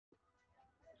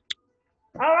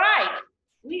All right,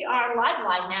 we are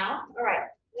live now. All right,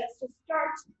 let's just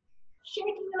start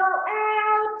shaking it all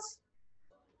out.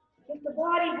 Get the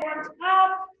body warmed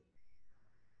up.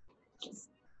 Just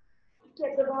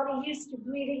get the body used to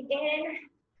breathing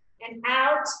in and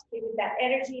out. Give it that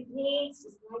energy it needs.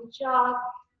 Just light jog. I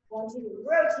want you to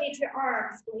rotate your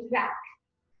arms, going back.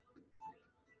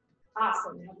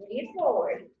 Awesome. Now bring it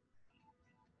forward.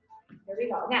 There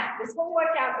we go. Now, this whole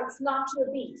workout, it's not to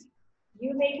a beat.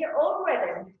 You make your own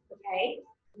rhythm, okay?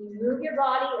 You move your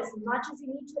body as much as you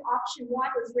need to. Option 1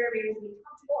 is where we're going to be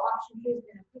comfortable. Option 2 is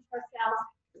going to push ourselves.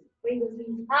 Bring those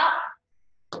knees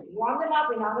up. Warm them up.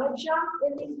 We're not going to jump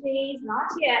in these knees.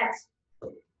 Not yet.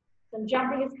 Some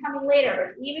jumping is coming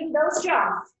later. But even those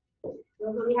jumps, you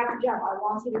don't really have to jump. I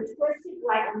want you to twist it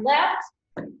right and left.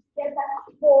 Get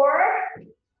that core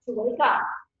to wake up.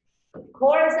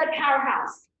 Core is that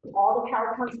powerhouse. All the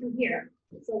power comes from here.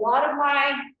 So a lot of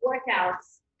my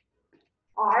workouts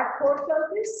are core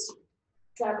focused.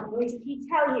 So I'm going to keep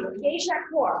telling you, engage that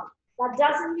core. That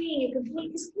doesn't mean you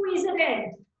completely squeeze it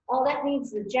in. All that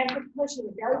means is a gentle push of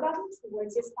the belly button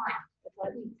towards your spine. That's what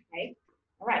it means, okay?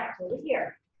 All right, hold it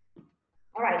here.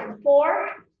 All right, in 4,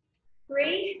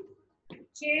 3,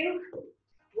 2,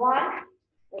 1.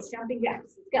 Let's jumping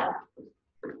jacks. Let's go.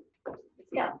 Let's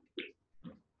go.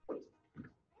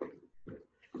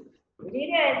 Breathe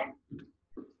in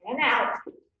and out.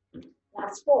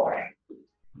 That's 4,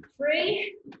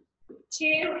 3,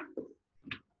 2,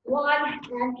 1,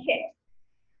 and kick.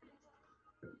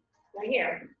 Right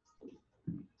here.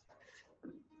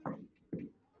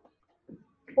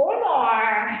 4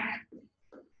 more.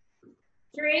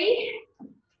 3,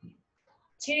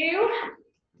 2,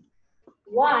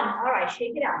 1. All right,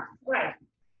 shake it out. All right.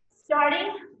 Starting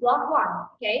block 1,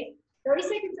 okay? 30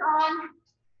 seconds on,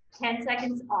 10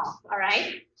 seconds off, all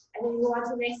right? And then we go on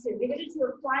to the next 2. We're going to do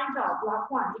a flying dog, block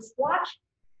 1. Just watch.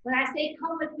 When I say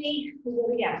come with me, we do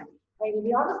it again. Right, we'll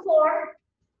be on the floor,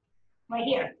 right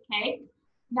here, okay?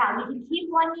 Now, you can keep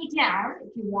one knee down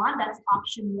if you want. That's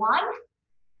option 1.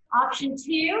 Option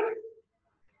 2,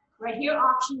 right here,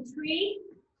 option 3,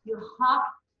 you hop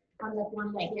on that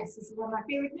one leg. Yes, this is one of my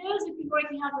favorite moves. If you're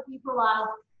working out with me for a while,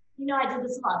 you know I do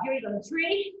this a lot. Here we go.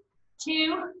 3,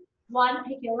 2, 1,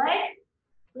 pick your leg.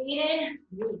 Breathe in,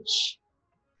 reach.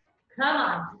 Come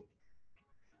on.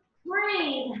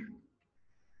 Breathe.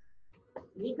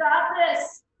 We got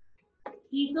this.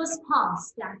 Keep those palms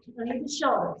stacked underneath the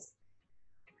shoulders.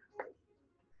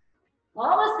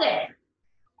 Almost there.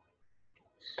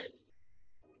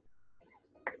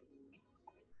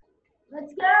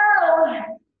 Let's go.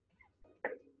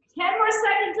 10 more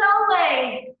seconds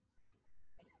only.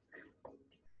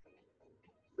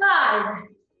 5,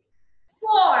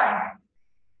 4,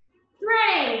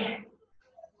 3,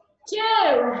 2,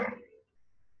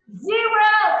 0.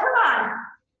 Come on.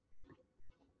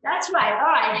 That's right. All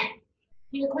right.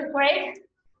 Take a quick break.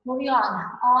 Moving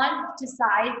on to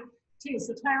side 2.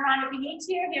 So turn around if you need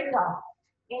to. Here we go.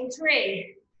 In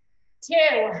 3,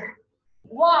 2,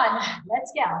 1.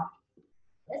 Let's go.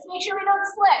 Let's make sure we don't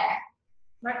slip.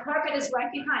 My carpet is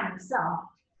right behind me, so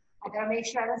I gotta make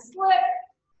sure I don't slip.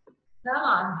 Come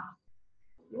on.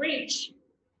 Reach.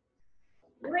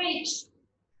 Reach.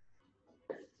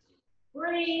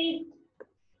 Breathe.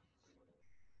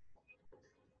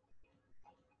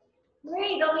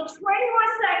 Breathe. Only 20 more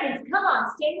seconds. Come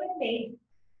on, stay with me.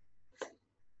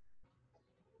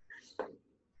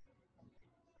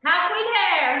 Halfway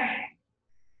there.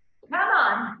 Come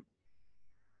on.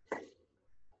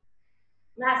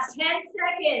 Last 10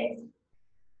 seconds.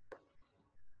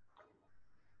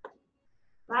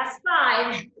 Last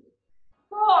 5,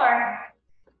 4,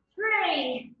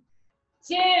 3,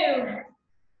 2,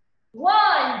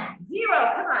 1,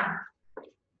 0. Come on.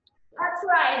 That's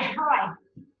right. All right.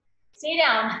 Stay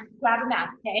down. Grab a mat,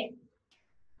 okay?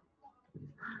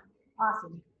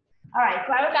 Awesome. All right.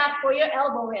 Grab a mat for your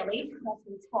elbow, really. That's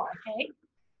what it's for, okay?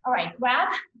 All right. Grab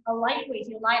a lightweight,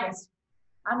 your lightest.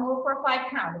 I'm going for a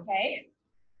 5 pound, okay?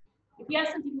 If you have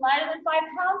something lighter than 5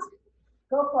 pounds,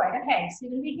 go for it. Okay, so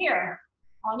you're gonna be here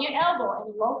on your elbow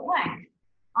in a low plank.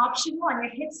 Option 1,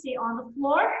 your hips stay on the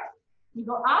floor. You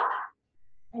go up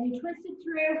and you twist it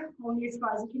through only as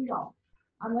far as you can go.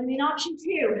 I'm gonna be in option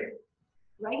 2,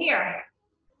 right here.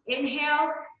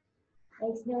 Inhale,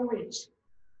 exhale, reach.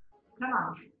 Come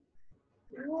on.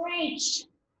 Reach.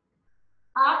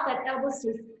 Up, that elbow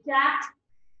stays stacked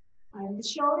on the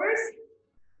shoulders.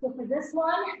 So for this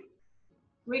one,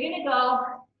 we're gonna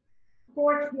go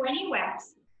for 20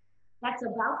 reps. That's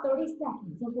about 30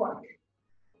 seconds of work.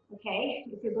 Okay,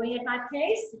 if you're going at that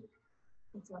pace,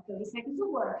 it's about 30 seconds of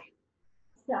work.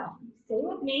 So stay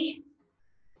with me.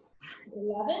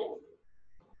 11,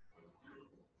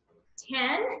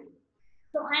 10.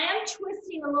 So I am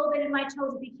twisting a little bit in my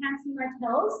toes. If you can't see my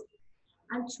toes,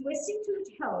 I'm twisting to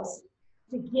the toes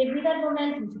to give me that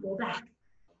momentum to go back.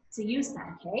 So use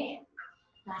that, okay?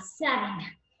 That's 7.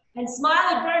 And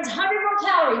smile, it burns 100 more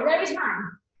calories every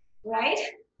time, right?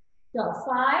 So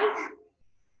 5,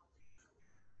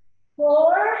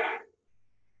 4,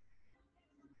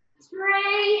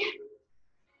 3,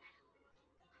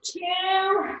 2,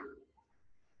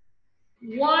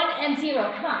 1, and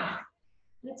 0. Come on,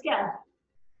 let's go.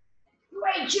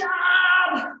 Great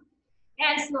job.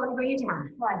 And slowly bring it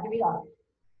down. All right, here we go.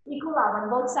 Equal out on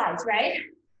both sides, right?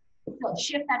 So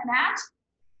shift that mat.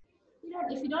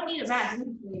 If you don't need a mat, you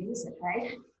can use it,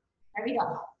 right? There we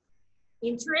go.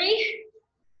 In 3,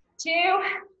 2,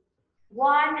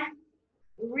 1,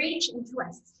 reach and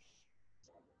twist.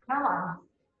 Come on.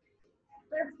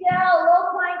 Let's go.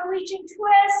 Low plank, reach and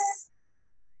twist.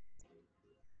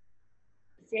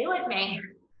 Stay with me.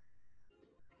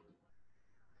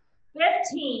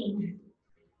 15.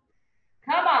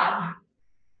 Come on.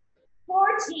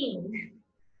 14.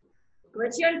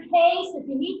 Put your pace if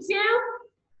you need to.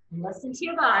 Listen to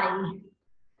your body.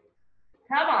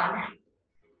 Come on.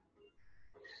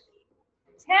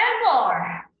 10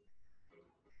 more.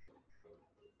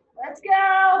 Let's go.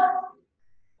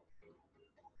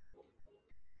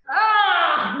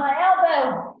 Ah, my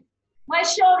elbow. My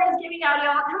shoulder is giving out,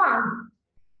 y'all. Come on.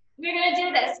 We're going to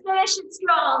do this. Finish it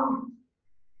strong.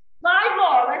 5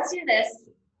 more. Let's do this.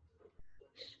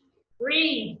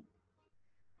 3.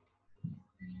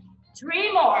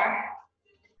 3 more.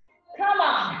 Come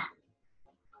on.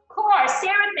 Core, stay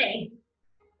with me.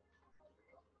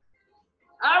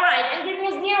 All right, and give me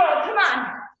a 0. Come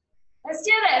on. Let's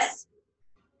do this.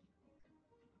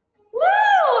 Woo!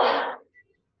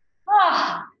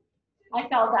 Oh, I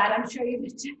felt that. I'm sure you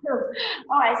did too.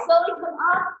 All right, slowly come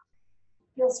up.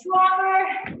 Feel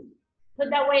stronger. Put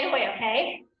that weight away,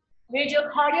 okay? We're going to do a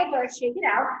cardio burst. Shake it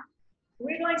out.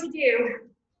 We're going to do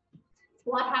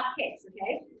squat hop kicks,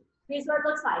 okay? Here's what it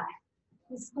looks like.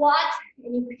 You squat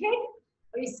and you kick,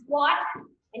 or you squat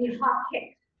and you hop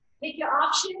kick. Pick your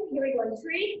option. Here we go. In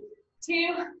 3,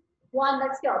 2, 1.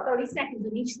 Let's go. 30 seconds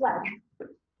on each leg.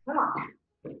 Come on.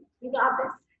 You got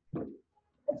this.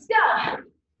 Let's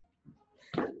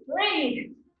go.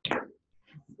 Breathe.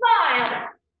 Smile.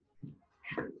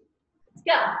 Let's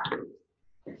go.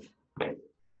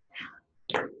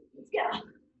 Let's go.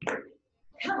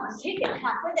 Come on. Kick it.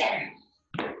 Halfway there.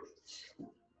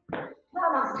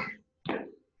 Come on.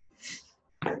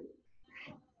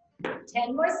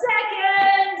 10 more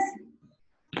seconds.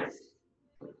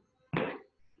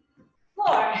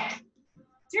 4,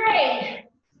 3,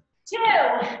 2,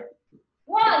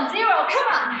 1, 0. Come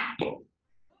on.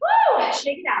 Woo!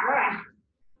 Shake it out. All right.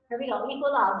 Here we go.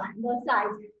 Equal out on both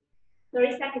sides.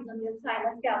 30 seconds on the other side.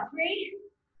 Let's go. 3,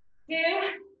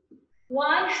 2,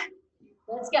 1.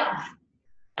 Let's go.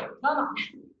 Come on.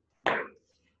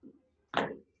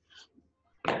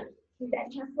 Keep that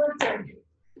chest lifted.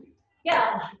 Go.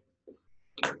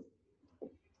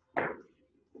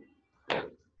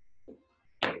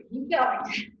 Keep going.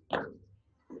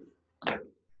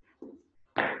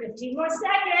 15 more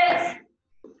seconds.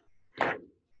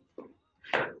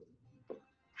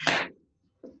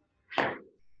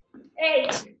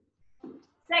 8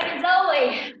 seconds only.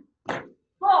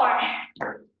 4,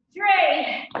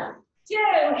 3, 2,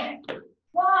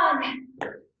 1,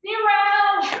 0.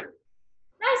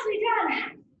 Nicely done.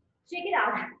 Shake it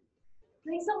out.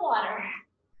 Drink some water.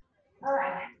 All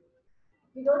right.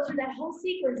 We go through that whole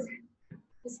sequence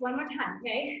just one more time,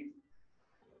 okay?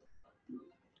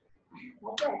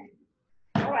 That's it.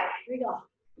 All right, here we go.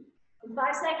 In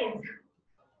 5 seconds.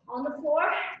 On the floor,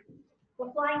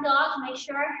 for flying dog, make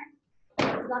sure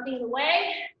there's nothing in the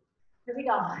way. Here we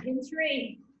go. In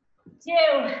 3,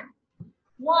 2,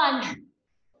 1.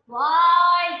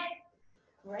 Fly.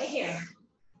 Right here.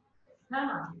 Come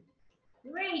on.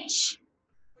 Reach.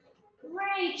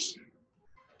 Reach.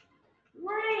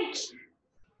 Reach.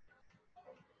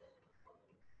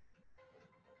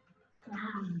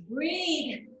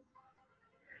 Breathe.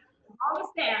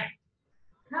 Almost there.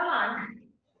 Come on.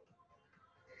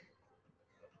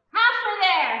 Halfway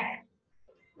there.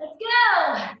 Let's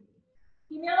go.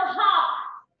 Give me a little hop.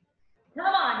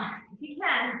 Come on, if you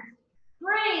can.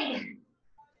 Breathe.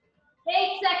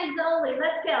 8 seconds only.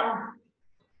 Let's go.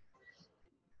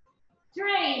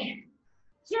 3,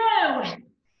 2,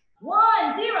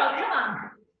 1, 0. Come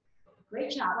on.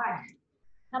 Great job. All right.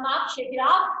 Come up, shake it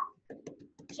off.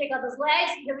 Shake out those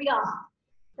legs. Here we go.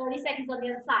 30 seconds on the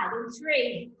other side. In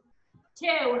 3,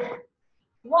 2,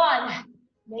 1.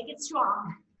 Make it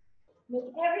strong. Make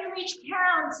every reach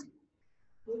count.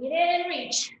 Bring it in and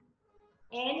reach.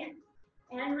 In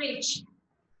and reach.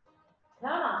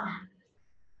 Come on.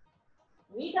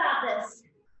 We got this.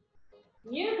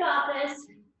 You got this.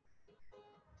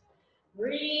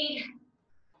 Breathe.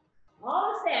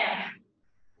 Almost there.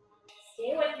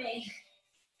 Stay with me.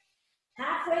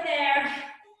 Halfway there.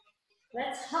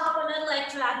 Let's hop on that leg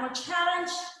to add more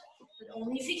challenge, but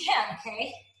only if you can,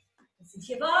 okay? Listen to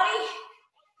your body.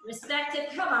 Respect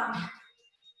it. Come on.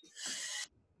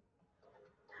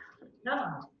 Come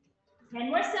on. 10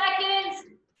 more seconds.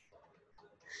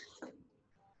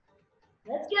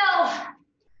 Let's go.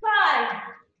 5,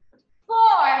 4,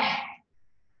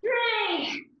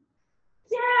 3,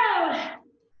 2,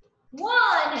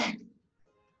 1,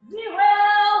 0.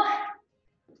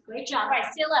 Great job. All right,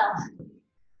 stay low.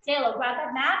 Stay low. Grab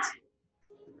that mat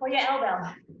or your elbow,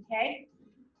 okay?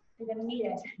 You're gonna need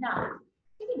it. Now,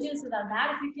 you can do this without a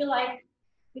mat. If you feel like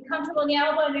you're comfortable in your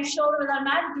elbow and your shoulder without a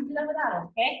mat, you can do that without it,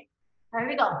 okay? All right, here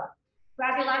we go.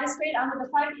 Grab your lighter straight under the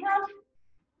 5 count.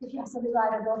 If you have something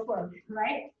lighter, go for it, all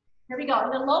right? Here we go. In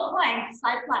the low plank,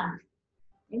 side plank.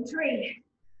 In 3,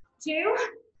 2,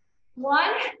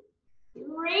 1.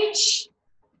 Reach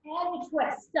and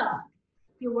twist. So,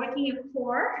 you're working your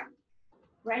core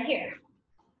right here,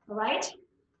 all right?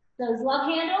 Those love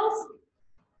handles,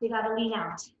 you gotta lean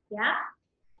out, yeah?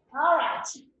 All right,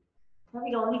 here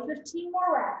we go, only 15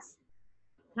 more reps.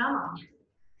 Come on,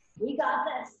 we got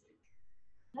this.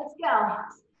 Let's go. I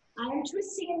am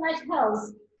twisting in my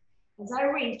toes as I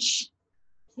reach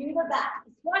to the back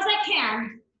as far as I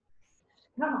can.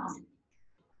 Come on.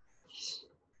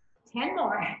 10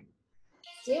 more.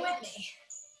 Stay with me.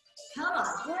 Come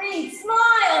on, breathe,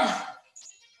 smile.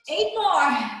 8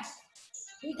 more.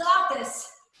 We got this.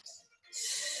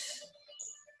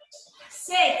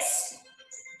 6,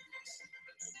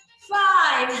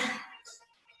 5,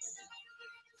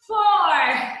 4,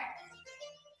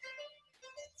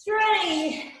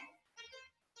 3,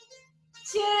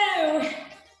 2,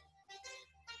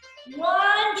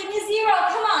 1. Give me 0.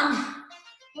 Come on.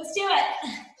 Let's do it.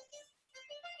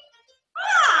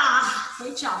 Ah,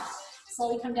 great job.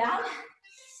 Slowly come down.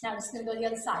 Now I'm just gonna go to the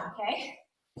other side, okay?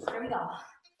 Here we go.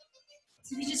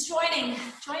 So if you're just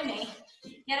join me.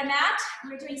 Get a mat.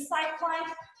 We're doing side plank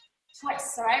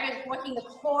twice, all right? We're working the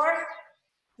core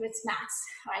to its max.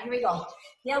 All right, here we go.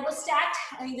 The elbow stacked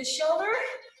on the shoulder.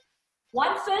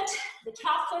 One foot, the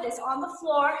top foot is on the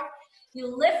floor.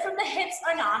 You lift from the hips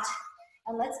or not,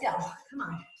 and let's go. Come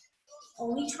on.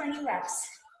 Only 20 reps.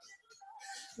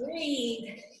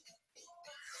 Breathe.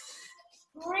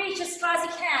 Reach as far as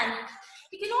you can.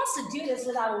 You can also do this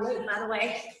without a weight, by the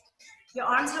way. Your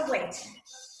arms have weight.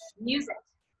 Use it.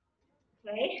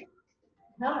 Okay?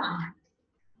 Come on.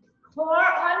 Core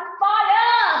on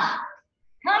fire.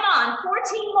 Come on.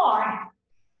 14 more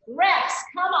reps.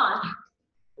 Come on.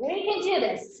 We can do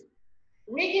this.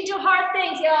 We can do hard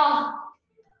things, y'all.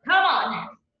 Come on.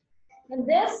 And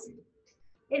this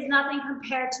is nothing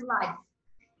compared to life.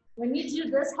 When you do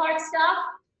this hard stuff,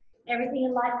 everything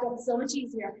in life gets so much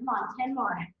easier. Come on, 10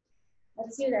 more.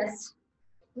 Let's do this.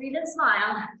 Breathe and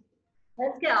smile.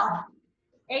 Let's go.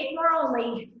 8 more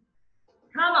only.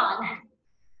 Come on.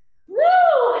 Woo!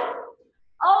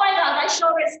 Oh my God, my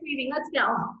shoulder is screaming. Let's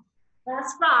go.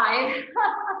 That's 5.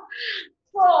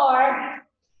 4.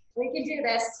 We can do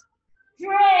this.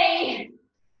 3,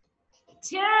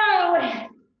 2,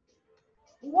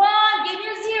 1. Give me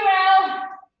a 0.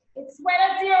 It's sweat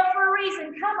at 0 for a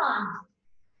reason. Come on.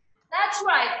 That's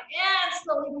right. And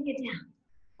slowly bring it down.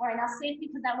 All right, now safely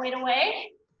put that weight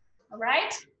away. All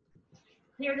right.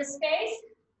 Clear the space.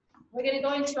 We're going to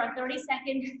go into our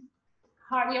 30-second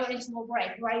cardio interval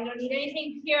break. Right, you don't need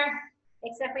anything here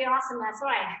except for your asanas. All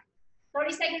right.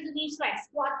 30 seconds in each leg.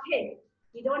 Squat kick.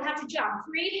 You don't have to jump.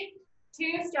 3,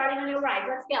 2, starting on your right.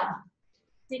 Let's go.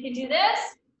 So you can do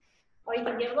this, or you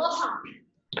can give a little hop.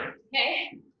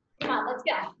 Okay? Come on, let's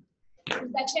go.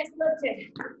 Keep that chest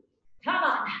lifted. Come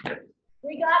on.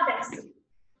 We got this.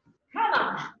 Come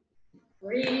on.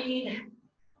 Breathe.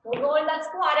 Go in that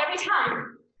squat every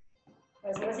time.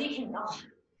 As low as you can go.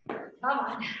 Come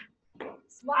on.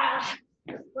 Smile.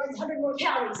 Burns 100 more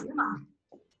calories. Come on.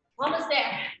 Almost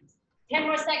there. 10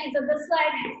 more seconds of this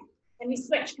leg. And we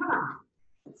switch. Come on.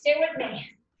 Stay with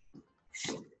me.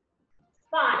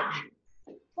 5,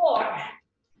 4,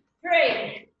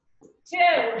 3, 2,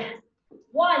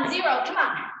 1, 0. Come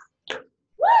on.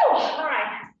 Woo! All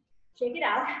right. Shake it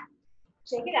out.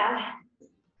 Shake it out.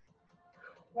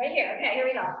 Right here. Okay, here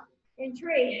we go. In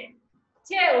 3,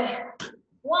 2,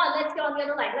 1. Let's go on the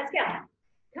other leg. Let's go.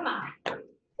 Come on.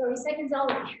 30 seconds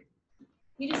only.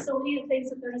 You do so many things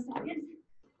for 30 seconds.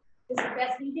 This is the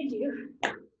best you can do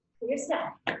for yourself.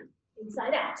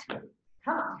 Inside out.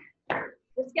 Come on.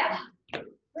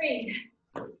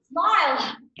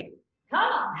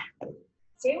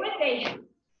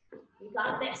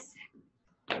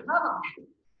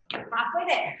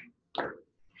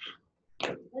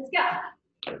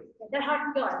 That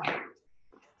heart going.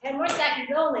 10 more seconds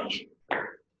only.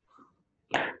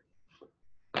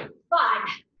 5,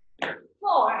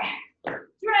 4, 3,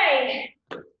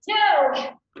 2,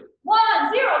 1,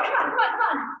 0. Come on, come on,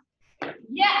 come on.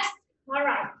 Yes. All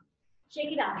right.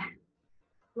 Shake it out.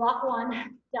 Block 1,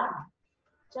 done.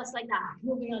 Just like that.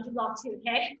 Moving on to block 2,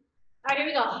 okay? All right, here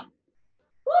we go.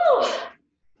 Woo!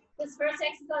 This first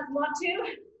exercise, block 2.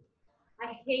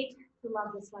 I hate to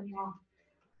love this one, y'all.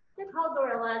 They're called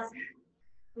gorillas.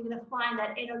 We're gonna find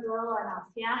that inner gorilla in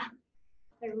us, yeah?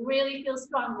 I really feel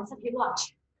strong in this. Okay,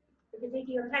 watch. If you're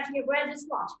thinking of catching your breath, just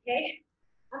watch, okay?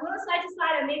 I'm going side to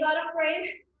side. I may go out of frame.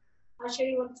 I'll show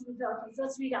you what to do. So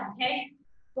let's read on, okay?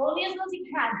 Slowly as low as you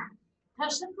can.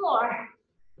 Touch the floor.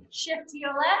 Shift to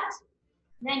your left,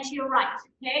 then to your right,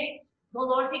 okay? Go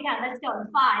lower if you can. Let's go.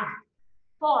 5,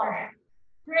 4,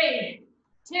 3,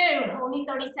 2. Only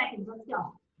 30 seconds. Let's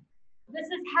go. This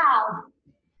is how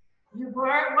you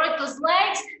work those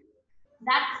legs,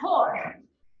 that core.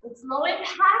 It's low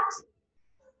impact,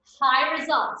 high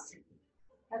results,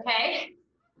 okay?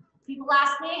 People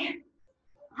ask me,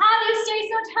 how do you stay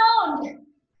so toned?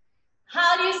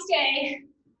 How do you stay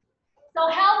so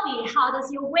healthy? How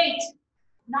does your weight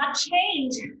not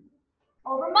change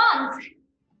over months?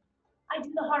 I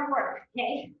do the hard work,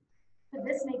 okay? But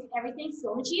this makes everything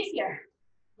so much easier.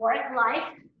 Work, life,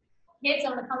 kids,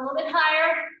 I'm gonna come a little bit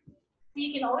higher so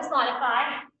you can always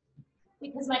modify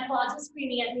because my quads are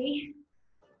screaming at me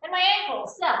and my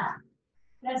ankles, so.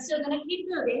 But I'm still gonna keep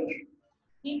moving,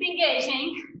 keep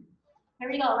engaging. Here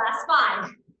we go, last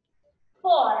 5,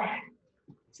 4,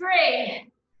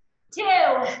 3, 2,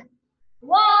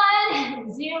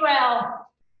 1, 0.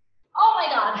 Oh my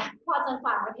God, quads on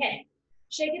fire, okay.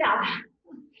 Shake it out.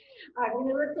 All right, we're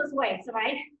gonna lift those weights, all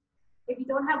right? If you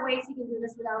don't have weights, you can do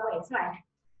this without weights, all right?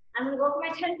 I'm gonna go for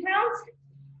my 10 pounds.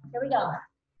 Here we go.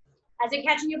 As you're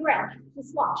catching your breath,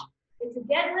 just watch. It's a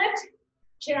deadlift,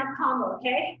 chin up combo,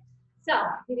 okay? So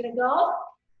you're gonna go,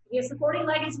 your supporting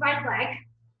leg is right leg.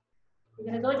 You're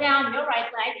gonna go down your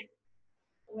right leg.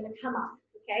 I'm gonna come up,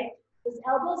 okay? Those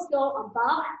elbows go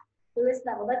above the wrist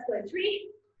level. Let's go in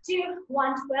 3, 2,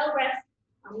 1, 12 reps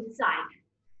on each side.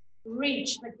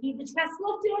 Reach, but keep the chest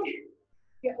lifted.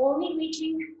 You're only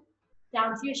reaching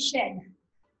down to your shin,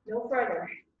 no further.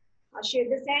 I'll show you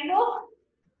this angle,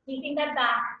 keeping that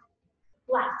back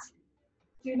flat.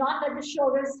 Do not let the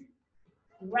shoulders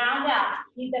round out.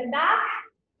 Keep them back,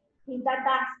 keep that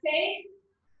back safe,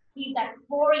 keep that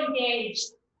core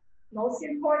engaged. Most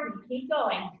important, keep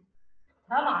going.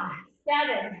 Come on,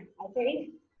 7, I think.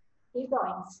 Keep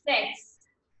going, 6.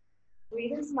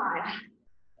 Breathe and smile.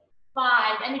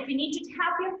 5, and if you need to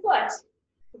tap your foot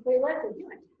before you lift it, do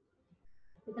it.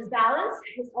 Because balance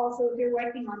is also what you're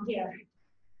working on here.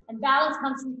 And balance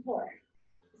comes from the core.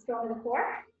 The stronger the core,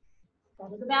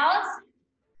 stronger the balance,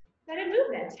 better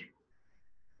movement.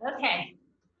 Okay.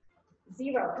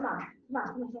 0, come on, come on,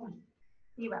 come on, come on.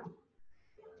 0.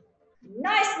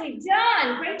 Nicely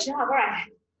done, great job, all right.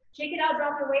 Shake it out,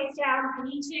 drop your weights down. I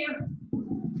need to. Woo,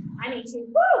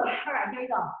 all right, here we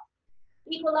go.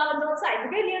 Equal love on both sides. The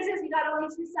good news is we got only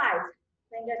 2 sides.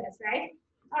 Thank goodness, right?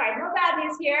 All right, no bad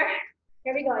news here.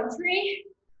 Here we go in 3,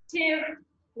 2,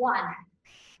 1.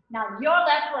 Now your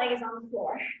left leg is on the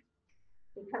floor.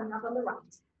 You're coming up on the right.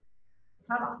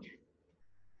 Come on.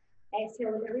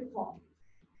 Exhale with every pull.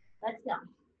 Let's go.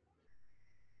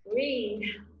 Breathe.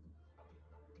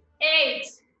 8,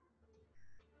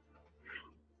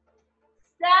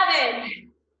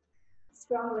 7.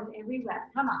 Strong with every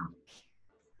rep. Come on.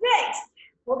 6.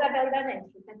 Hold that belly button in.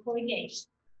 Keep that core engaged.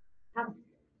 Come on.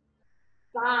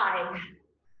 5,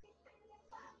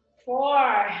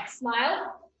 4.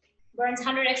 Smile. Burns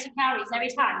 100 extra calories every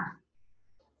time.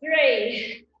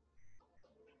 3,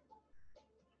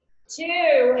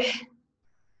 2.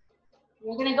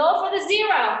 We're gonna go for the 0.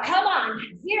 Come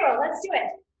on, 0. Let's do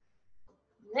it.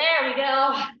 There we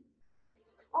go.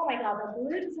 Oh my God, the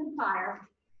glutes on fire,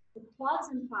 the quads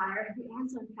on fire, the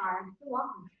arms on fire. You're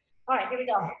welcome. All right, here we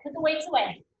go. Put the weights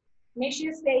away. Make sure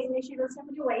you space. Make sure you don't step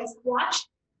with your weights. Watch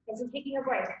as you're taking a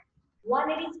break.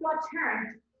 180 squat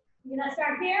turn. You're gonna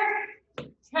start here.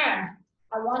 Turn.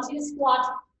 I want you to squat.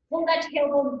 Pull that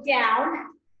tailbone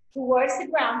down towards the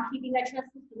ground, keeping that chest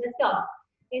lifted. Let's go.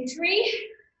 In 3,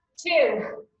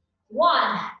 2,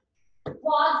 1.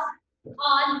 Quads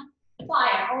on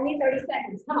fire. Only 30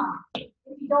 seconds. Come on. If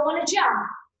you don't want to jump,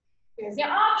 here's your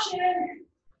option.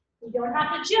 You don't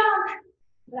have to jump,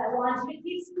 but I want you to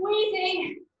keep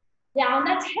squeezing down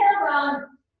that tailbone,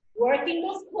 working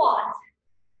those quads.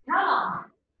 Come on.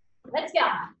 Let's go.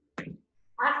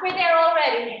 Halfway there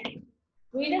already.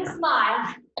 Breathe and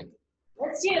smile.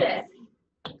 Let's do this.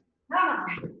 Come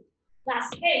on.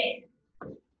 Last 8.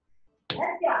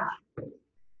 Let's go.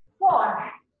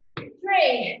 4,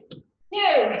 3, 2,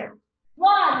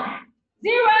 1,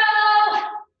 0.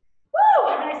 Woo!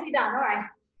 Nicely done. All right.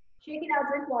 Shake it out,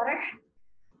 drink water.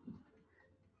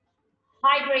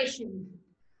 Hydration.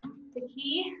 The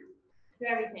key to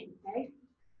everything, okay?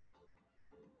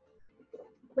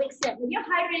 Quick sip. When you're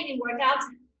hydrating in workouts,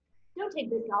 don't take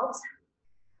big gulps.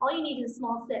 All you need is a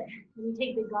small sip when you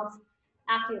take big gulps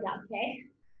after you're done, okay?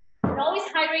 And always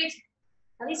hydrate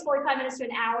at least 45 minutes to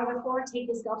an hour before. Take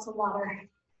these gulps of water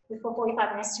before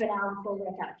 45 minutes to an hour before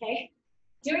workout, okay?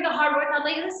 During a hard workout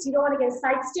like this, you don't want to get a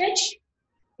side stitch.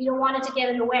 You don't want it to get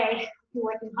in the way. You're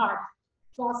working hard.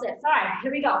 Small sips. All right,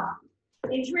 here we go.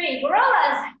 In 3,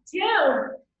 gorillas. 2.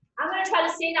 I'm going to try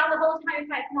to stay down the whole time. If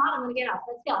not, I'm going to get up.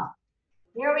 Let's go.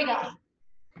 Here we go.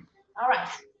 All right.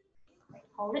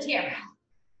 Hold it here.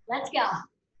 Let's go.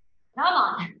 Come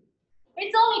on.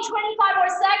 It's only 25 more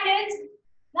seconds.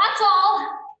 That's all.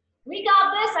 We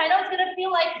got this. I know it's going to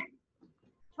feel like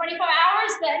 24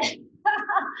 hours,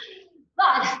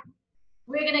 but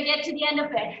we're going to get to the end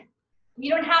of it. You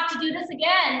don't have to do this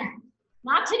again.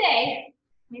 Not today.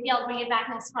 Maybe I'll bring it back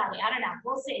next Friday. I don't know.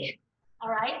 We'll see. All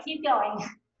right, keep going.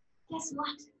 Guess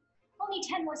what? Only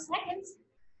 10 more seconds.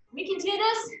 We can do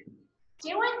this.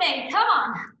 Do with me. Come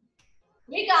on.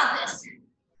 We got this.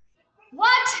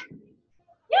 What?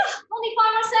 Yeah, only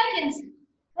 5 more seconds.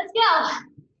 Let's go.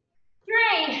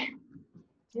 3,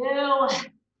 2,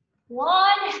 1,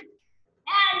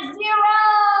 and 0.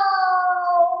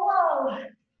 Whoa.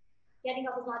 Getting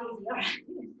up is not easy. All right.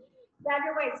 Grab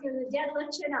your weights. Here's the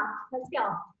deadlift chin up. Let's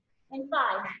go. In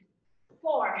 5,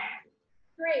 4,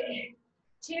 3,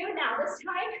 2. Now this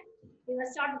time, you're going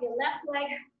to start with your left leg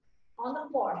on the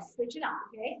floor. Switch it up,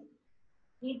 okay?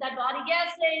 Keep that body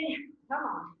guessing. Come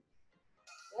on.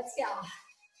 Let's go.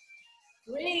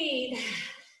 Breathe.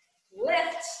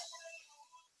 Lift.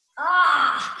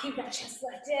 Keep that chest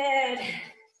lifted.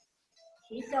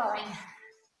 Keep going.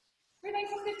 We're going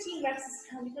for 15 reps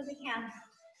because we can.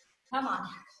 Come on.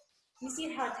 You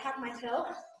see how I tapped my toe?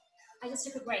 I just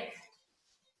took a break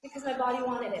because my body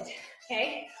wanted it,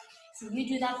 okay? So you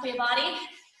do that for your body.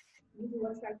 You do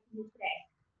what's right for you today.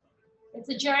 It's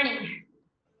a journey.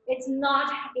 It's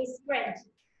not a sprint.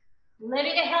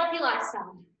 Living a healthy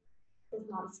lifestyle is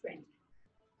not a sprint.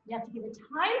 You have to give it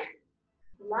time,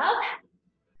 love,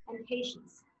 and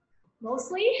patience.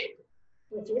 Mostly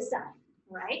with yourself,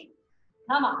 all right?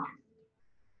 Come on.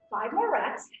 5 more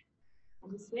reps,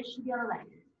 and we switch to the other leg.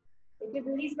 If your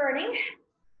booty's burning,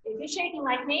 if you're shaking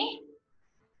like me,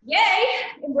 yay,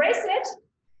 embrace it.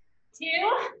 2,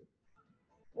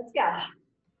 let's go.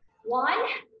 1,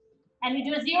 and we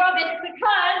do a 0 bit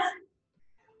because,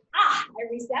 I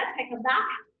reset, I come back.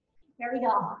 There we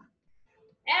go.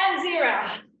 And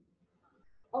 0.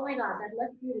 Oh my God, that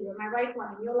left booty, or my right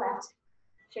one, and your left.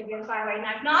 Should be on fire right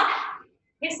now. If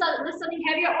not, lift something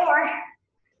heavier or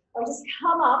just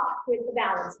come up with the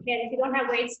balance. Okay, and if you don't have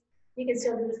weights, you can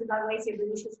still do this without weights. Your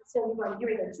booty should still be going. Here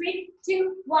we go. 3,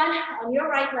 2, 1 on your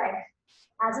right leg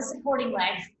as a supporting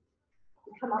leg.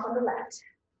 You come up on the left.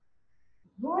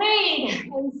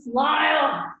 Breathe and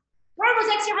smile. Burn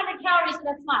those extra 100 calories with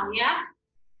that smile, yeah?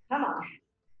 Come on.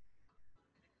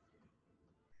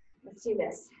 Let's do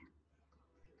this.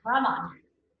 Come on.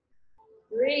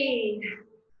 Breathe.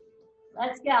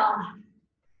 Let's go.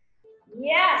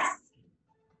 Yes.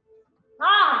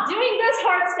 Doing this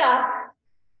hard stuff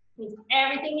makes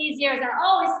everything easier, as I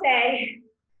always say.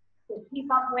 So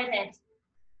keep up with it.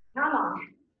 Come on.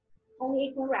 Only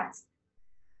 8 more reps.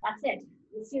 That's it.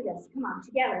 Let's do this. Come on,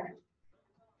 together.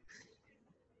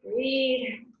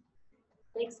 Breathe.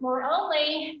 6 more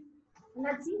only. And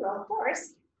that's 0, of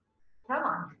course. Come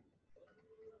on.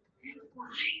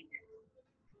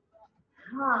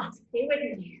 5. Stay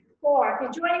with me. 4. If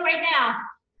you're joining right now,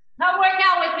 come work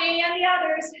out with me and the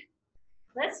others.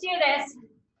 Let's do this.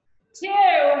 2.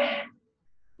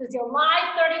 This is your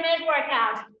live 30-minute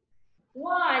workout.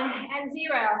 1 and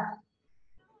 0.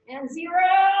 And 0.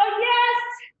 Yes.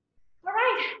 All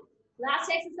right. Last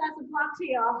exercise to block to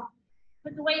y'all.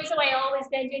 Put the weights away. Always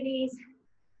bend your knees.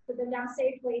 Put them down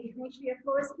safely. Make sure your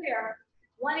floor is clear.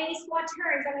 180 squat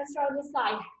turns. I'm going to start on this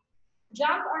side.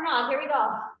 Jump or not. Here we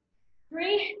go.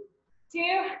 3,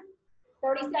 2,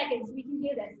 30 seconds. We can do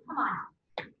this. Come on.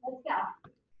 Let's go.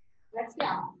 Let's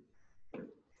go.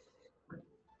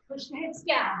 Push the hips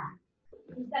down.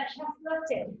 Keep that chest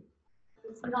lifted.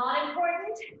 It's not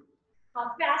important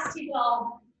how fast you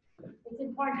go. It's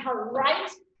important how right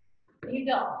you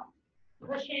go.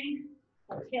 Pushing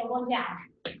the tailbone down.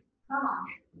 Come on.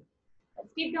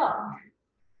 Let's keep going.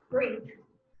 Breathe.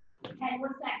 10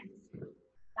 more seconds.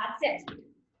 That's it.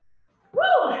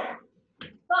 Woo!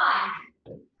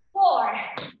 5, 4,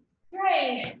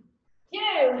 3, 2,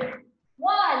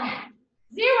 1,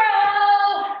 0.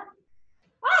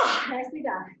 Oh, nicely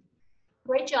done.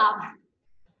 Great job.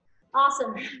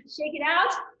 Awesome. Shake it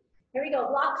out. Here we go.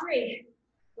 Block 3.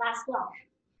 Last block.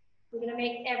 We're going to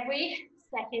make every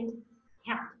second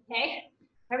count, okay?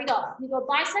 Here we go. We go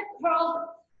bicep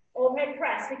curl, overhead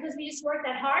press. Because we just worked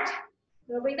that hard,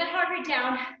 we'll bring that heart rate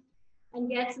down and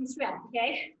get some strength,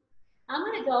 okay? I'm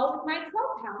going to go with my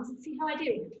 12 pounds and see how I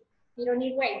do. You don't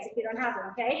need weights if you don't have them,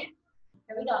 okay?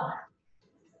 Here we go.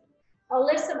 I'll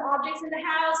lift some objects in the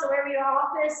house or wherever your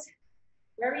office,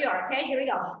 wherever you are, okay? Here we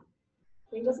go.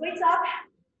 Bring those weights up.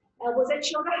 Elbows at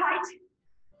shoulder height.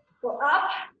 Go up.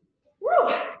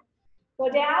 Woo! Go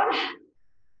down.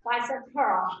 Bicep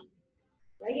curl.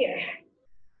 Right here.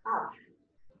 Up.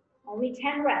 Only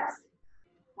 10 reps.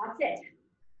 That's it.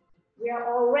 We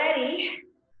are already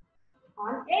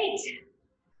on 8.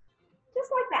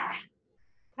 Just like that.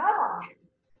 Come on.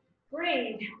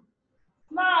 Breathe.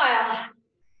 Smile.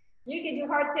 You can do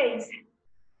hard things.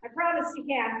 I promise you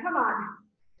can. Come on.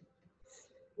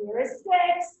 Here is 6.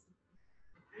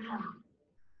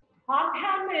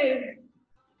 Compound move.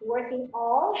 Working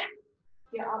all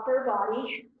your upper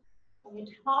body and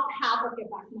the top half of your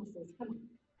back muscles. Come on.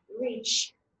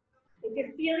 Reach. If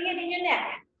you're feeling it in your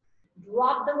neck,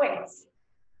 drop the weights.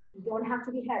 You don't have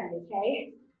to be heavy,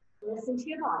 okay? Listen to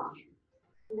your body.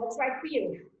 Do what's right for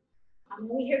you. I'm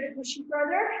only here to push you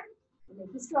further and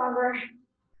make you stronger,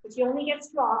 but you only get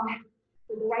strong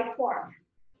with the right form.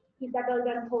 Keep that belly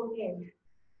button pulled in.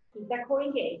 Keep that core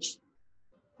engaged.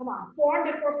 Come on,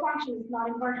 form before function. It's not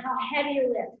important how heavy you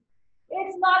lift.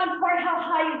 It's not important how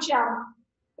high you jump.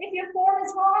 If your form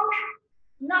is wrong,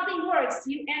 nothing works.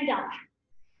 You end up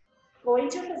going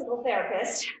to a physical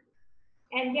therapist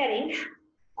and getting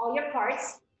all your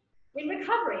parts in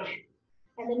recovery.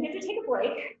 And then you have to take a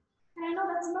break. And I know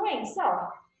that's annoying, so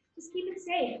just keep it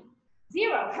safe.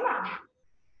 0, come on.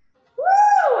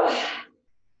 Woo!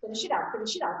 Finish it out,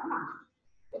 come on.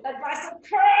 Get that bicep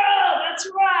curl, that's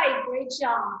right, great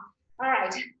job. All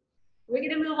right, we're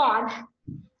gonna move on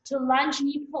to lunge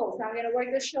knee pulls. Now we're gonna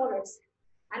work the shoulders.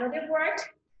 I know they've worked,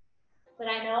 but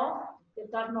I know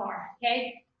they've got more,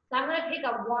 okay? So I'm gonna pick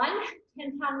up one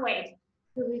 10-pound weight.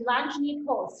 So we lunge knee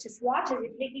pulls. Just watch as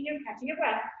you're catching your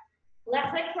breath.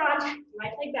 Left leg front,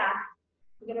 right leg back.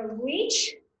 We're gonna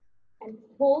reach and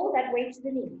pull that weight to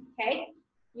the knee, okay?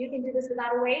 You can do this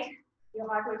without a weight. Your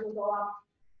heart rate will go up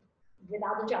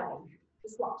without the jumping.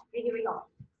 Just watch. Okay, here we go.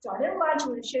 Start in a lunge. I'm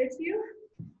gonna show it to you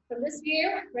from this view,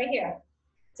 right here.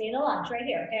 Stay in a lunge, right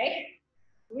here, okay?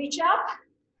 Reach up.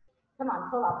 Come on,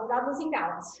 pull up without losing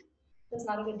balance. That's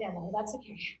not a good demo, that's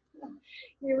okay.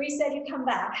 You reset, you come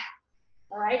back.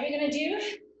 All right, we're gonna do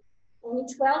only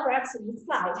 12 reps in each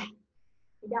side.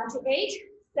 We're down to 8,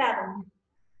 7,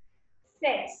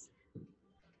 6,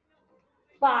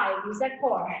 5, use that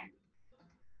core.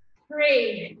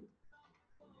 3,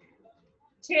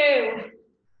 2,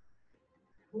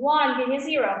 1, give me a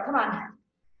 0, come on.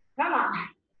 Come on.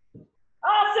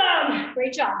 Awesome,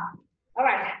 great job. All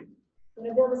right, I'm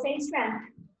gonna build the same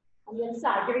strength on the other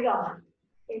side, here we go.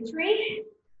 In 3,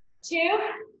 2,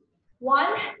 1,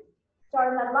 start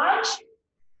in that lunge,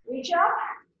 reach up,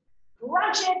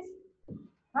 crunch it,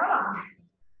 come on.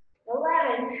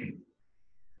 11,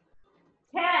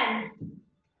 10,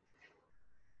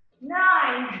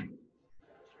 9,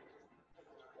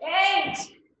 8,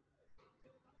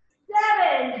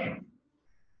 7,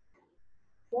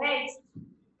 6,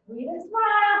 breathe and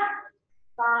smile,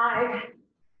 5,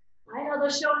 I know the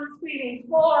shoulders squeezing,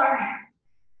 4,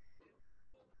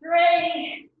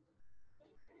 3,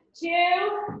 2,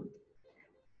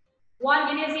 1,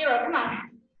 give me a 0, come on.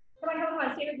 Come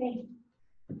on, stay with me.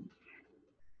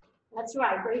 That's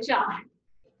right, great job.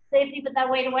 Safely put that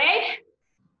weight away,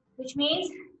 which means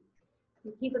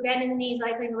you keep a bend in the knees,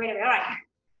 like bring the weight away. All right,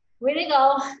 we're gonna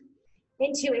go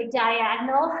into a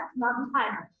diagonal mountain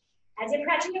climber. As you're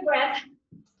catching your breath,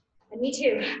 and me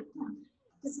too,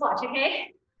 just watch,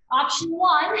 okay? Option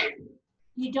 1,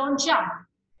 you don't jump.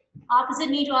 Opposite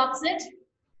knee to opposite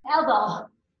elbow,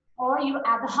 or you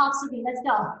add the hops with me. Let's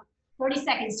go. 30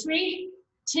 seconds. 3,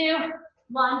 2,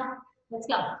 1. Let's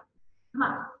go. Come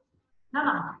on. Come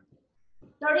on.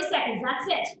 30 seconds. That's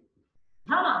it.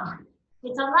 Come on.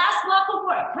 It's a last block of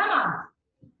work. Come on.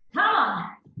 Come on.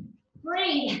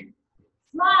 Breathe.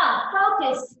 Smile.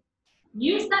 Focus.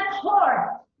 Use that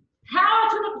core. Power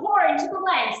to the core, into the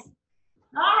legs.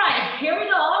 All right. Here we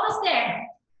go. Almost there.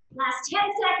 Last 10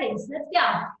 seconds. Let's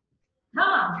go. Come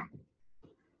on.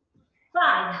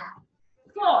 5,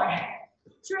 4,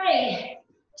 3,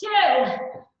 2,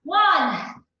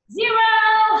 1, 0.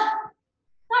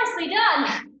 nicely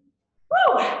done.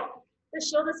 Woo! The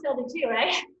shoulders feel it too,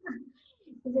 right?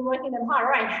 Because you're working them hard.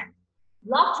 All right.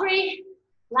 Block 3.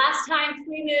 Last time,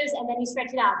 3 moves, and then you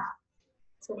stretch it out.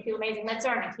 It's gonna feel amazing. Let's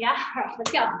earn it. Yeah? All right,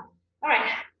 let's go. All right.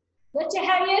 Lift your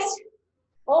heaviest.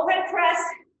 Overhead press.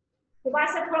 The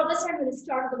bicep curl. This time, I'm gonna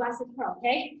start with the bicep curl,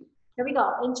 okay? Here we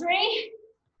go. In 3,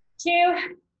 2,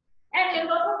 and then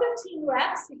go for 15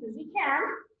 reps because you can.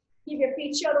 Keep your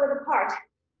feet shoulder width apart.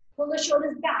 Pull the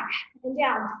shoulders back and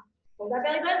down. Pull that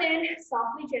belly button in,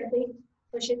 softly, gently,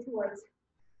 push it towards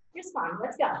your spine.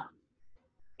 Let's go.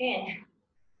 In,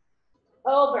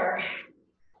 over,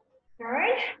 turn,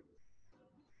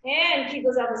 and keep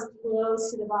those elbows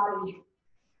close to the body.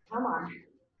 Come on.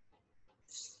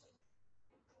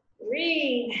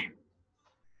 Breathe.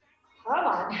 Come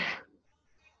on.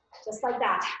 Just like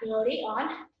that. Ready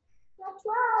on.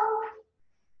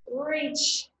 12.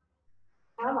 Reach.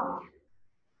 Come on.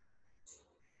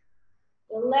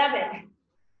 11.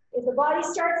 If the body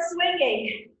starts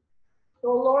swinging,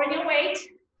 go lower your weight.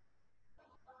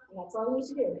 And that's all you need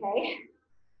to do, okay?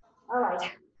 All right.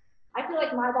 I feel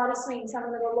like my body's swinging, so I'm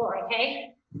gonna go lower,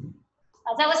 okay?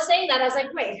 As I was saying that, I was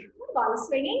like, wait, my body's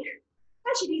swinging?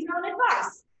 I should use my own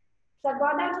advice. So I've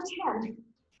gone down to 10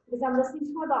 because I'm listening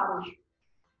to my body.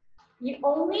 You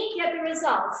only get the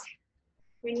results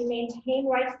when you maintain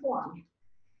right form.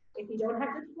 If you don't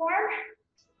have good form,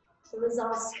 the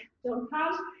results don't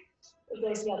come, it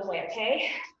goes the other way, okay?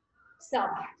 So,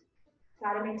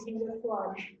 gotta maintain good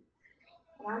form.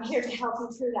 And I'm here to help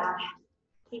you through that.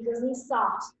 Keep those knees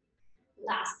soft.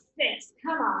 Last 6,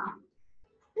 come on.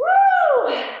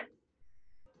 Woo!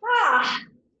 Ah!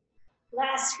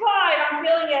 Last 5, I'm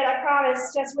feeling it, I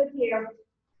promise, just with you.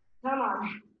 Come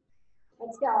on,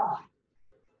 let's go.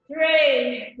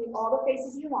 3, with all the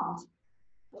faces you want.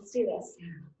 Let's do this.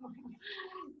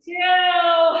 2,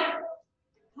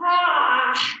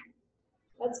 ah,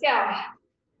 let's go.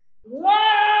 1,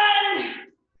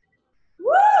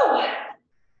 woo!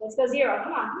 Let's go 0,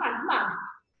 come on, come on, come on.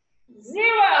 0,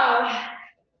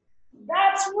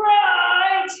 that's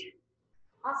right.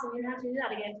 Awesome, you don't have to do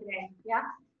that again today, yeah?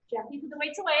 Gently put the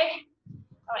weights away.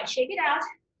 All right, shake it out.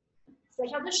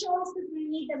 Stretch out the shoulders because we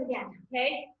need them again,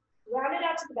 okay? Round it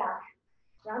out to the back.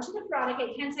 Round to the front,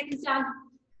 okay, 10 seconds down.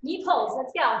 Knee pulls,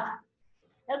 let's go.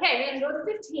 Okay, we're gonna go to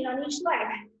 15 on each leg.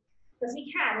 Because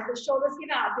we can, if the shoulders give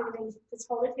out, we're gonna just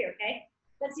hold it here, okay?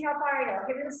 Let's see how far I go.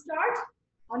 Okay, we're gonna start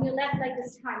on your left leg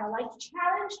this time. I like to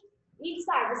challenge each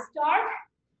side.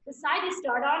 The side you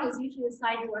start on is usually the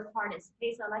side you work hardest,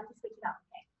 okay? So I like to switch it up,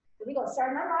 okay? Here we go,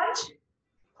 start my lunge.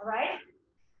 All right,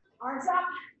 arms up,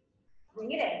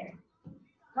 bring it in.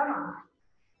 Come on.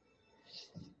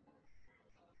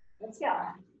 Let's go.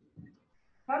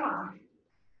 Come on.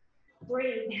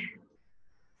 Breathe.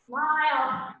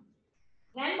 Smile.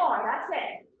 10 more, that's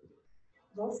it.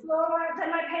 Go slower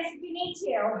than my pace if you need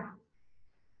to.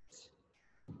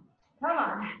 Come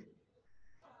on.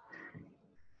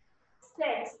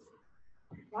 6.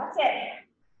 That's it.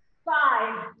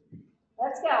 5.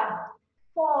 Let's go.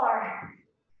 4.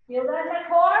 Feel that in my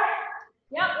core?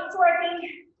 Yep, it's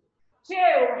working.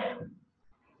 2,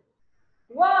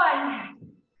 1,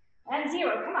 and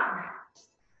 0. Come on.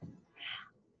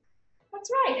 That's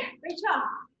right. Great job.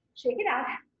 Shake it out.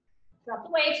 Drop the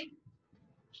weight.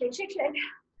 Shake, shake, shake.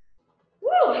 Woo!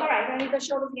 All right, we're gonna need the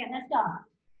shoulders again. Let's go.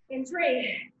 In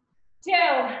 3, 2,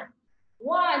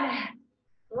 1.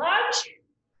 Lunge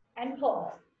and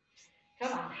pull.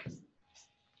 Come on.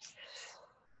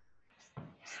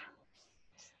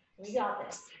 We got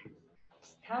this.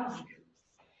 Come on.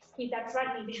 Keep that front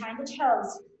knee behind the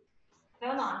toes.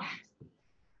 Come on.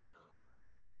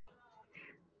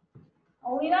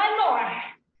 Only 9 more.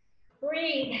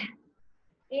 Breathe.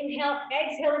 Inhale,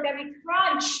 exhale, and then we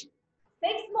crunch. 6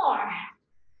 more.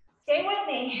 Stay with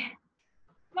me.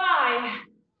 5,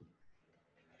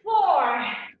 4,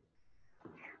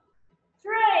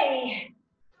 3,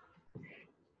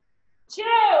 2,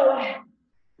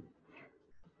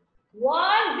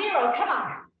 1, 0. Come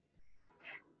on.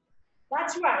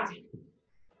 That's right.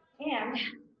 And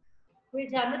we're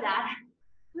done with that.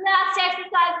 Last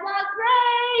exercise, block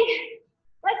 3.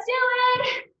 Let's do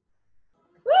it.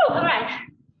 Woo, all right.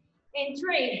 In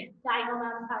 3, diagonal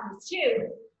mountain climbers. 2,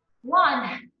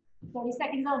 1. 20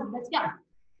 seconds only. Let's go.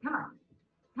 Come on.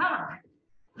 Come on.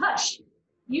 Push.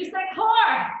 Use that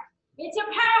core. It's your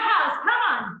powerhouse. Come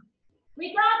on.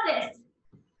 We got this.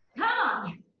 Come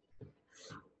on.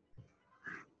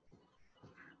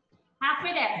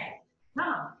 Halfway there. Come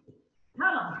on.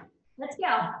 Come on. Let's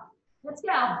go. Let's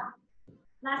go.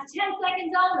 Last 10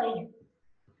 seconds only.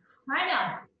 I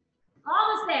know.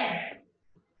 Almost there.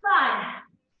 5,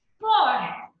 4,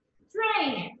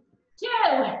 3,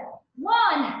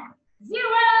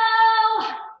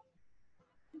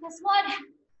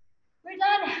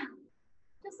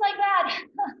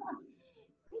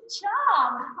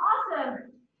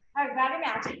 Awesome. All right, grab your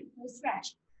mat. Let's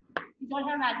stretch. If you don't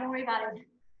have a mat, don't worry about it.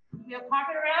 If you have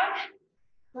carpet around,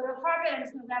 go to a carpet. I'm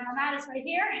just going to grab my mat. It's right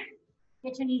here.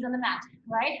 Get your knees on the mat,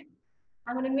 right?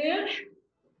 I'm going to move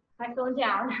my phone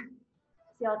down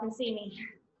so y'all can see me.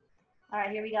 All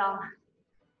right, here we go.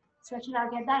 Stretch it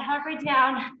out. Get that heart rate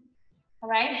down. All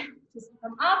right, just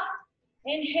come up.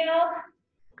 Inhale.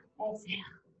 Exhale.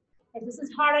 If this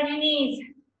is hard on your knees,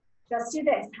 just do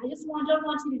this. I just don't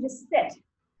want you to just sit.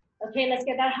 Okay, let's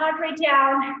get that heart rate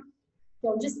down.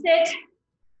 Don't just sit.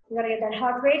 We gotta get that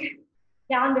heart rate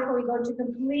down before we go into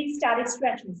complete static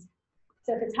stretches.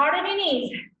 So if it's hard on your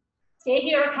knees, stay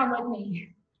here or come with me.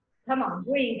 Come on,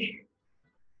 breathe.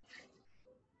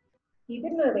 Keep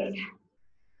it moving.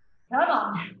 Come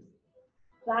on.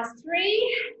 Last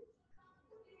 3,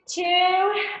 2,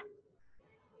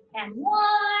 and 1.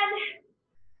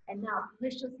 And now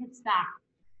push those hips back.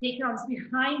 Take your arms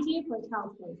behind you for a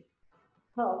child's pose.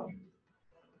 Hold.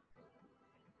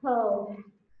 Hold.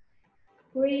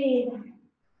 Breathe.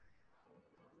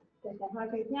 Get that heart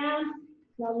rate down.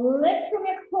 Now lift from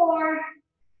your core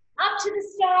up to the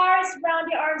stars.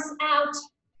 Round your arms out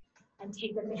and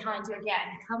take them behind you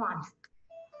again. Come on.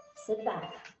 Sit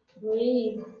back.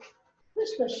 Breathe. Push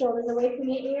the shoulders away from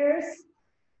your ears.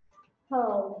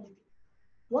 Hold.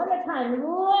 One more time.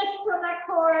 Lift from that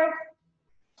core.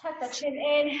 Tuck the chin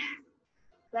in.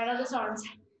 Right on those arms.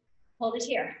 Hold it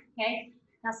here. Okay.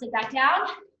 Now sit back down.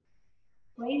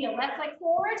 Bring your left leg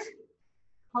forward.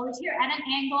 Hold it here at an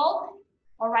angle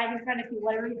or right in front of you,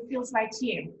 whatever feels right to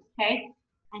you. Okay.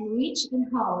 And reach and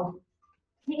hold.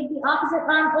 Take the opposite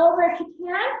arm over if you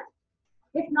can.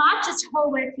 If not, just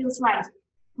hold where it feels right.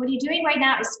 What you're doing right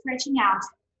now is stretching out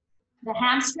the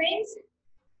hamstrings,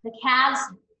 the calves,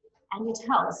 and your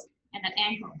toes, and that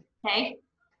ankle, okay?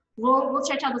 We'll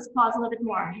stretch out those quads a little bit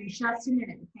more in just a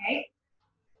minute, okay?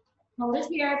 Hold it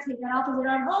here, take that opposite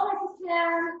arm over if you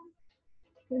can.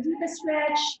 Go deep a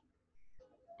stretch.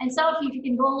 And so if you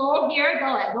can go low here,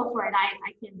 go ahead, go for it.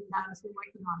 I can't do that, I'm still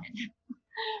working on it.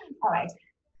 All right,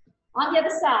 on the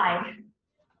other side,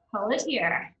 hold it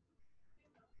here.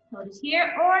 Hold it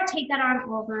here, or take that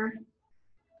arm over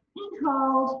and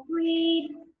hold,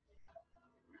 breathe.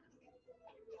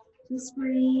 Just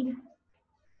breathe.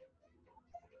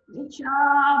 Good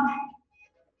job.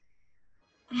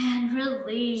 And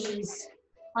release.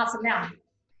 Awesome. Now,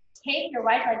 take your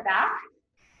right leg back.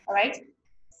 All right.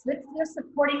 Lift your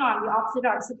supporting arm, the opposite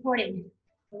arm supporting.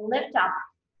 Lift up.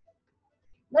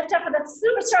 Lift up for that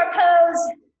superstar pose.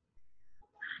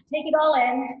 Take it all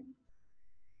in.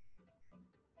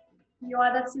 You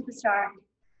are that superstar.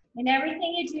 In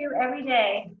everything you do every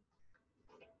day,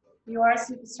 you are a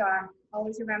superstar.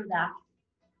 Always remember that.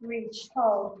 Reach,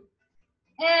 hold.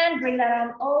 And bring that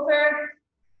arm over.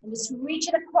 And just reach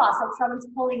it across like someone's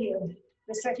pulling you.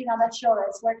 You're stretching on that shoulder.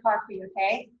 It's work hard for you,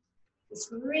 okay?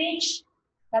 Just reach.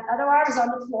 That other arm is on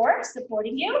the floor,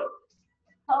 supporting you.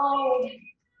 Hold.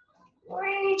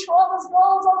 Reach. All those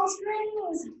balls, all those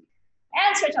strings.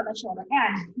 And stretch on that shoulder.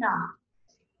 And now,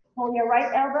 hold your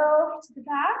right elbow to the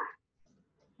back.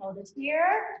 Hold it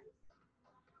here.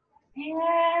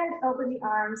 And open the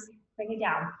arms. Bring it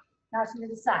down. Now to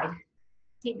the side.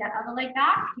 Take that other leg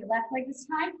back. Your left leg this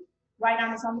time. Right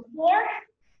arm is on the floor.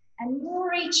 And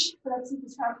reach for that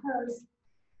superstar pose.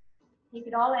 Take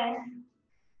it all in.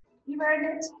 You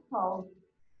earned it. Hold.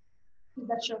 Keep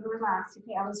that shoulder relaxed.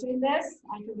 Okay, I was doing this.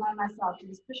 I can remind myself to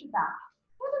just push it back.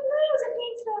 Oh, the it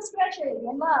means no stretching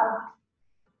and love.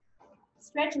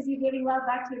 Stretch is you giving love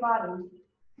back to your body.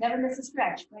 Never miss a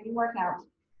stretch for any workout.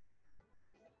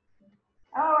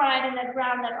 All right, and then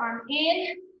ground that arm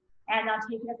in, and now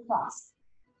take it across.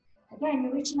 Again,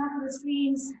 you're reaching out for those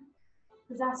dreams,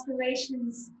 those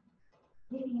aspirations,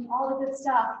 taking in all the good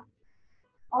stuff.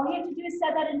 All you have to do is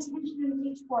set that intention and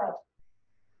reach for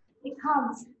it. It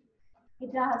comes.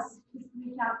 It does. Just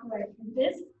reach out for it. And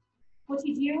this, what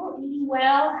you do, eating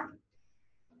well,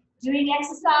 doing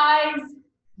exercise,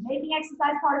 making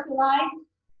exercise part of your life,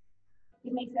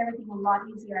 it makes everything a lot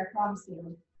easier, I promise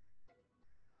you.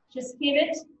 Just give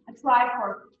it a try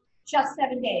for just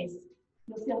 7 days.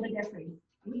 You'll feel the difference.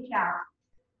 Reach out.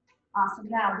 Awesome.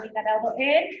 Now, bring that elbow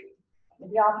in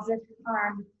with the opposite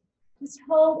arm. Just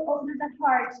hold, open that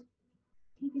heart.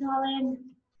 Take it all in.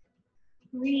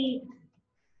 Breathe.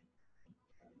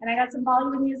 And I got some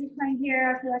Bollywood music playing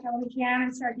here. I feel like I want to jam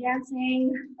and start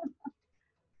dancing.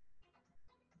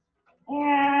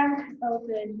 And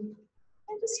open.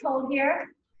 And just hold here.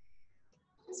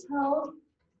 Just hold.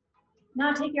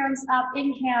 Now take your arms up.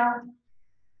 Inhale.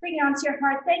 Bring your arms to your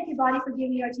heart. Thank your body for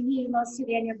giving you what you need most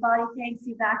today, and your body thanks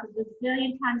you back a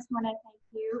gazillion times when I thank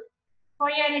you. for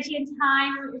your energy and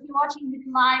time. If you're watching this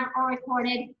live or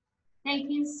recorded, thank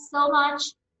you so much.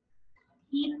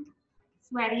 Keep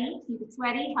it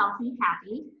sweaty, healthy,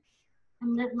 happy,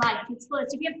 and live life to its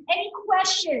fullest. If you have any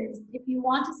questions, if you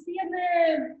want to see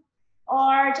a move,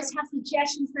 or just have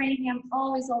suggestions for anything, I'm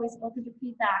always open to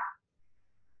feedback.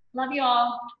 Love you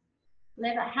all.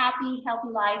 Live a happy, healthy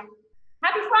life.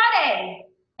 Happy Friday!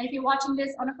 And if you're watching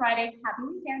this on a Friday, happy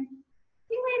weekend.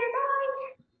 See you later. Bye.